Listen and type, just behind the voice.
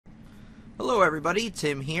Hello everybody,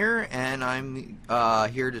 Tim here, and I'm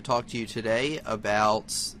here to talk to you today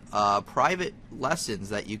about private lessons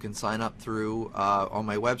that you can sign up through on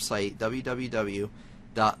my website,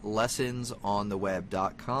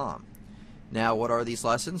 www.lessonsontheweb.com. Now, what are these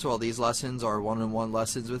lessons? Well, these lessons are one-on-one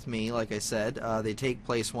lessons with me, like I said. They take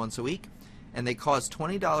place once a week, and they cost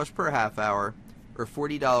 $20 per half hour or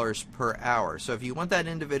 $40 per hour. So if you want that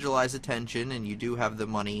individualized attention and you do have the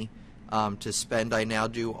money to spend, I now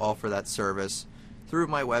do offer that service through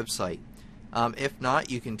my website. If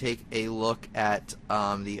not, you can take a look at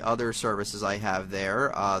the other services I have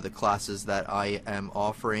there, the classes that I am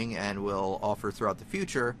offering and will offer throughout the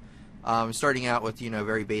future, starting out with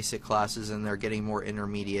very basic classes, and they're getting more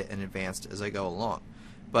intermediate and advanced as I go along.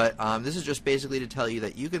 But this is just basically to tell you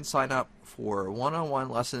that you can sign up for one-on-one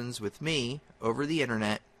lessons with me over the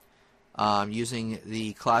internet using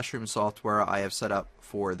the classroom software I have set up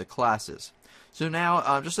for the classes. So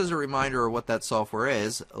now, just as a reminder of what that software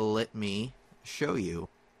is, let me show you.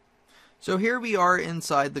 So here we are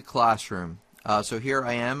inside the classroom. So here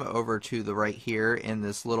I am over to the right here in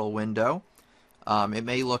this little window. It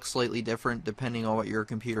may look slightly different depending on what your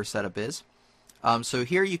computer setup is. So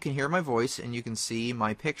here you can hear my voice and you can see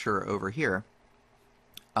my picture over here.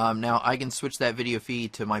 Now I can switch that video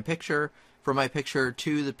feed to my picture, from my picture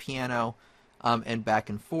to the piano, and back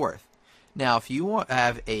and forth. Now if you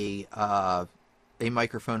have a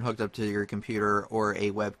microphone hooked up to your computer or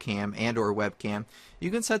a webcam,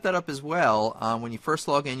 you can set that up as well. When you first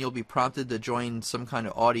log in, you'll be prompted to join some kind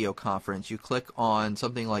of audio conference. You click on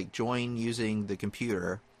something like join using the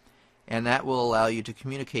computer, and that will allow you to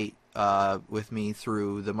communicate with me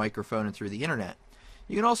through the microphone and through the internet.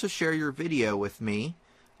 You can also share your video with me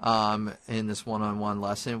in this one-on-one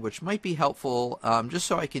lesson, which might be helpful just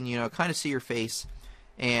so I can kind of see your face,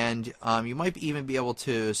 and you might even be able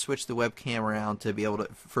to switch the webcam around to be able to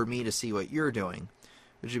for me to see what you're doing,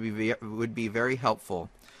 which would be very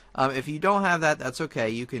helpful. If you don't have that, that's okay.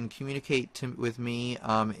 You can communicate with me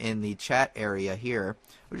in the chat area here,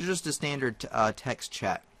 which is just a standard text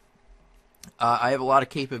chat. I have a lot of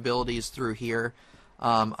capabilities through here.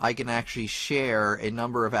 I can actually share a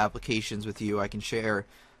number of applications with you. I can share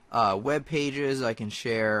web pages, I can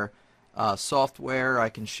share software, I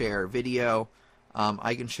can share video,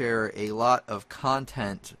 I can share a lot of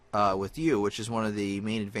content with you, which is one of the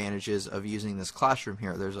main advantages of using this classroom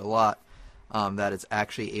here. There's a lot that it's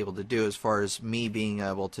actually able to do as far as me being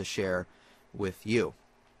able to share with you.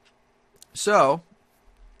 So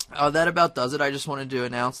that about does it. I just wanted to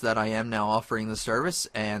announce that I am now offering the service,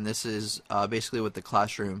 and this is basically what the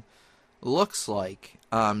classroom looks like.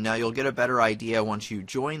 Now you'll get a better idea once you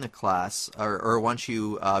join the class, or once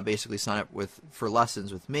you basically sign up for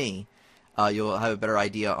lessons with me. You'll have a better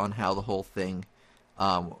idea on how the whole thing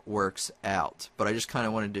works out. But I just kind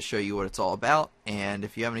of wanted to show you what it's all about, and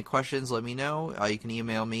if you have any questions, let me know. You can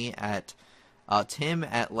email me at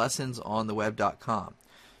tim@lessonsontheweb.com.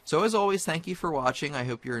 So as always, thank you for watching. I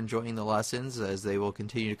hope you're enjoying the lessons as they will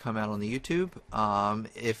continue to come out on the YouTube.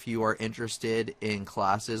 If you are interested in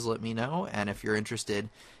classes, let me know. And if you're interested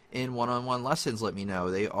in one-on-one lessons, let me know.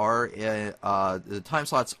 They are the time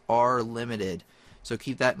slots are limited, so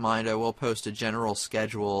keep that in mind. I will post a general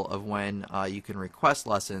schedule of when you can request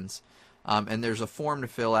lessons. And there's a form to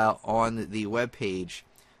fill out on the web page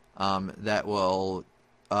that will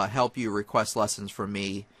help you request lessons from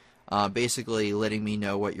me. Basically letting me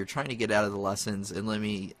know what you're trying to get out of the lessons, and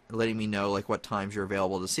letting me know like what times you're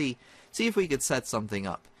available to see if we could set something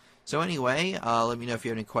up. So anyway, let me know if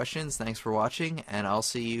you have any questions. Thanks for watching, and I'll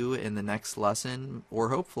see you in the next lesson, or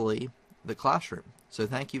hopefully the classroom. So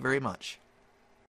thank you very much.